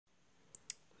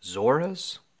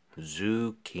Zora's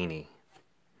Zucchini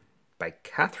by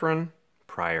Catherine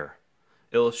Pryor,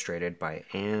 illustrated by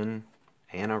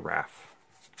Anna Raff.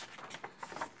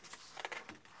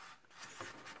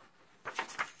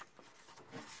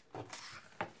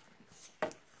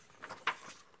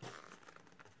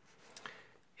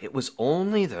 It was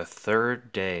only the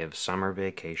third day of summer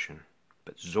vacation,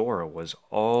 but Zora was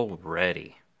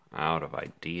already out of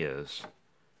ideas.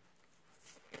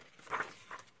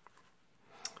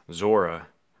 Zora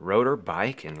rode her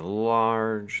bike in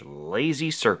large,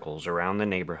 lazy circles around the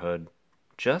neighborhood,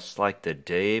 just like the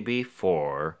day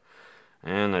before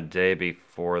and the day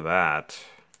before that.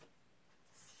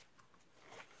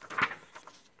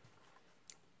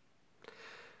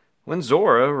 When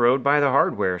Zora rode by the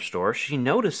hardware store, she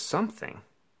noticed something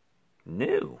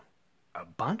new. A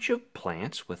bunch of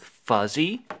plants with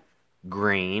fuzzy,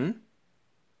 green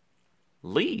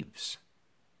leaves.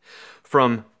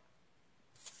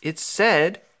 It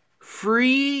said,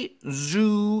 "Free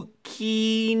Zucchini."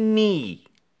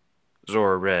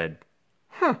 Zora read,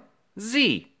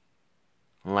 Z,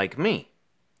 like me.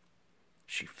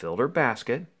 She filled her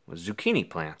basket with zucchini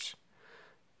plants,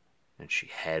 and she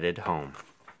headed home.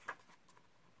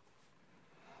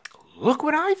 "Look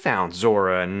what I found,"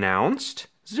 Zora announced.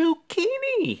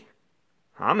 "Zucchini!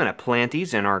 I'm going to plant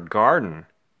these in our garden."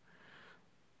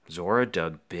 Zora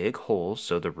dug big holes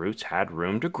so the roots had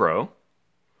room to grow.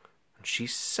 She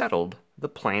settled the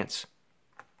plants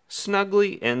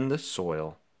snugly in the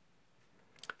soil.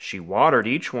 She watered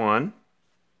each one.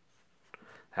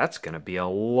 "That's going to be a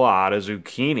lot of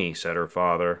zucchini," said her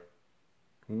father.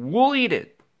 "We'll eat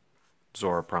it,"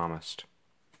 Zora promised.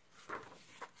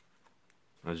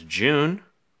 As June,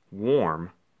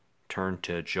 warm, turned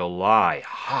to July,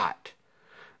 hot,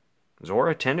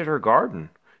 Zora tended her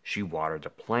garden. She watered the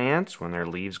plants when their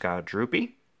leaves got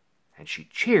droopy, and she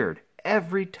cheered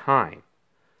every time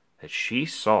that she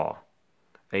saw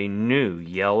a new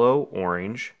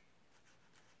yellow-orange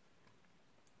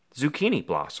zucchini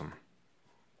blossom.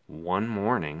 One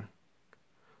morning,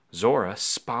 Zora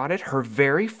spotted her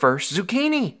very first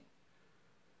zucchini.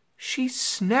 She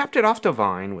snapped it off the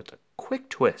vine with a quick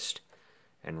twist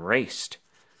and raced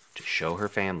to show her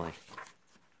family.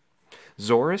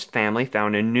 Zora's family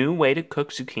found a new way to cook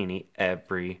zucchini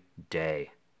every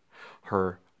day.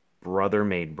 Her brother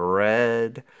made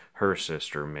bread, her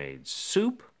sister made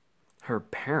soup, her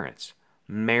parents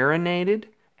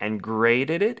marinated and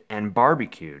grated it and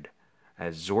barbecued.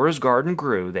 As Zora's garden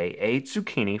grew, they ate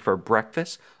zucchini for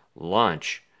breakfast,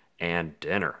 lunch, and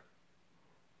dinner.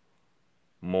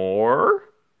 "More?"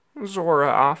 Zora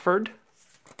offered.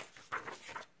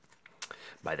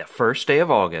 By the first day of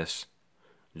August,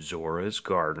 Zora's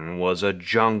garden was a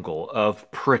jungle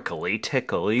of prickly,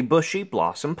 tickly, bushy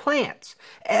blossom plants.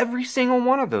 Every single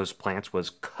one of those plants was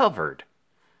covered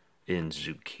in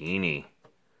zucchini.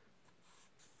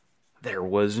 There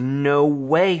was no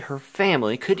way her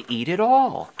family could eat it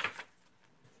all.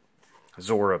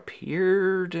 Zora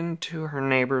peered into her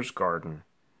neighbor's garden.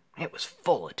 It was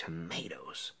full of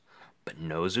tomatoes, but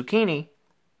no zucchini.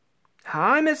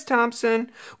 "Hi, Miss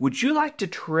Thompson. Would you like to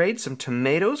trade some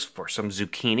tomatoes for some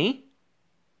zucchini?"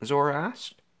 Zora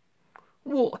asked.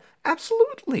 "Well,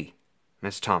 absolutely,"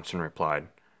 Miss Thompson replied.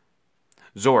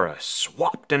 Zora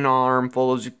swapped an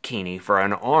armful of zucchini for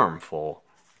an armful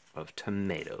of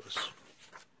tomatoes.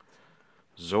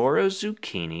 Zora's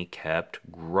zucchini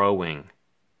kept growing.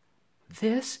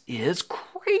 "This is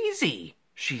crazy,"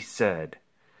 she said.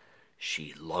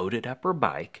 She loaded up her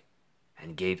bike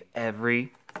and gave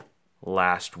every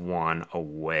last one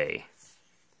away.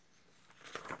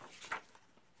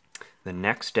 The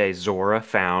next day, Zora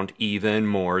found even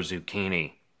more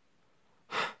zucchini.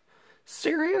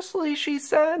 "Seriously?" she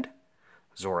said.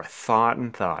 Zora thought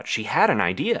and thought. She had an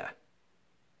idea,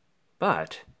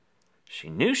 but she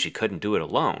knew she couldn't do it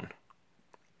alone.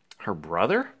 Her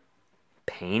brother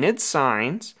painted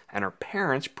signs, and her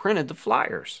parents printed the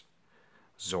flyers.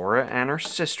 Zora and her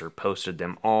sister posted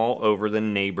them all over the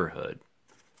neighborhood.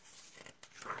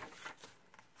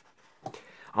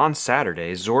 On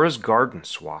Saturday, Zora's garden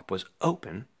swap was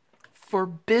open for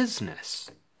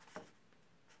business.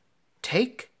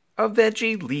 "Take a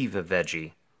veggie, leave a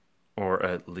veggie. Or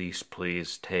at least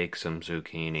please take some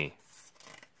zucchini."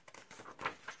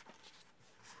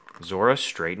 Zora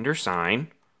straightened her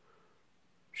sign.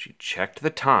 She checked the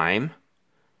time,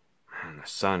 and the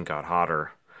sun got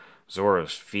hotter.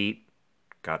 Zora's feet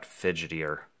got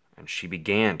fidgetier, and she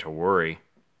began to worry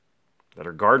that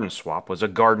her garden swap was a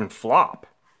garden flop.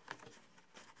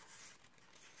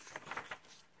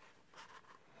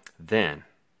 Then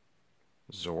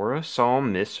Zora saw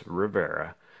Miss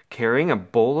Rivera carrying a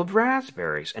bowl of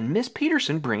raspberries and Miss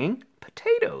Peterson bringing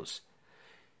potatoes.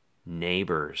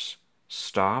 Neighbors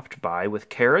stopped by with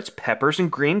carrots, peppers,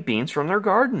 and green beans from their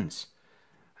gardens.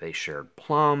 They shared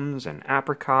plums and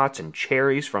apricots and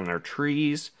cherries from their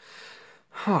trees.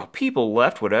 Oh, people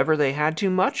left whatever they had too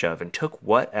much of and took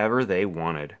whatever they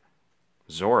wanted.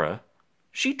 Zora,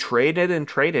 she traded and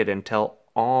traded until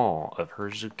all of her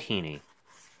zucchini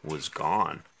was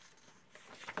gone.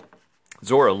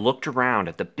 Zora looked around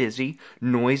at the busy,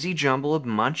 noisy jumble of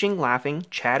munching, laughing,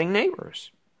 chatting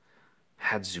neighbors.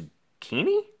 Had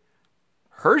zucchini?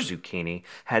 Her zucchini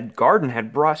garden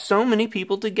had brought so many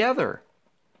people together.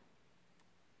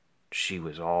 She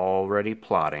was already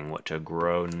plotting what to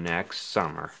grow next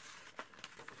summer.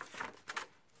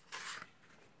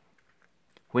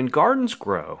 When gardens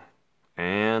grow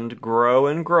and grow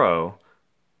and grow,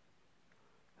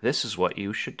 this is what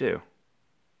you should do.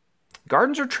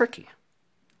 Gardens are tricky.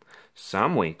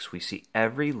 Some weeks we see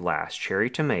every last cherry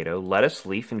tomato, lettuce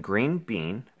leaf, and green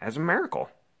bean as a miracle,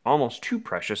 almost too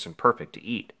precious and perfect to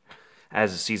eat.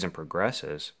 As the season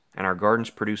progresses, and our gardens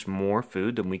produce more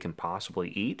food than we can possibly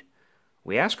eat,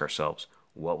 we ask ourselves,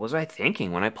 what was I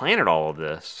thinking when I planted all of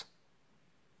this?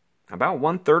 About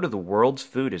 1/3 of the world's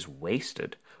food is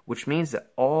wasted, which means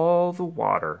that all the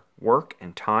water, work,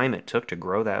 and time it took to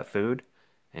grow that food,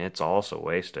 it's also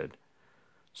wasted.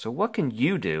 So what can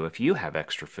you do if you have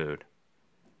extra food?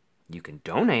 You can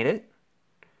donate it.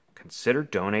 Consider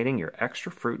donating your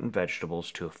extra fruit and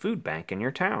vegetables to a food bank in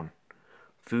your town.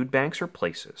 Food banks are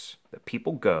places that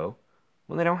people go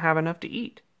when they don't have enough to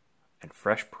eat. And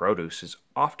fresh produce is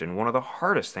often one of the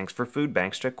hardest things for food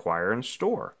banks to acquire and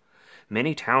store.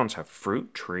 Many towns have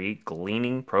fruit tree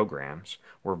gleaning programs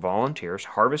where volunteers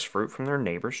harvest fruit from their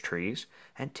neighbors' trees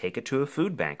and take it to a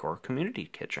food bank or community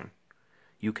kitchen.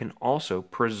 You can also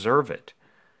preserve it.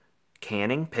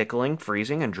 Canning, pickling,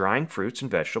 freezing, and drying fruits and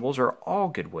vegetables are all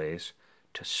good ways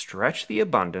to stretch the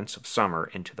abundance of summer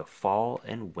into the fall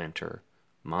and winter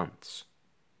months.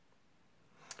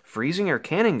 Freezing or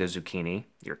canning the zucchini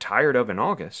you're tired of in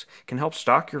August can help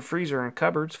stock your freezer and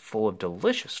cupboards full of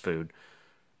delicious food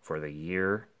for the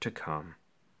year to come.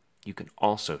 You can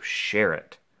also share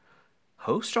it.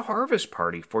 Host a harvest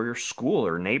party for your school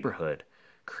or neighborhood.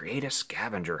 Create a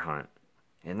scavenger hunt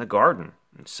in the garden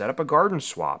and set up a garden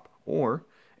swap or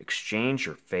exchange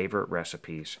your favorite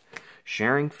recipes.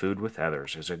 Sharing food with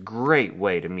others is a great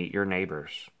way to meet your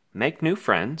neighbors, make new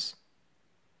friends,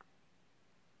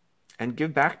 and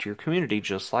give back to your community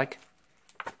just like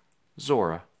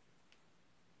Zora.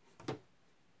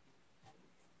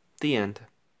 The end.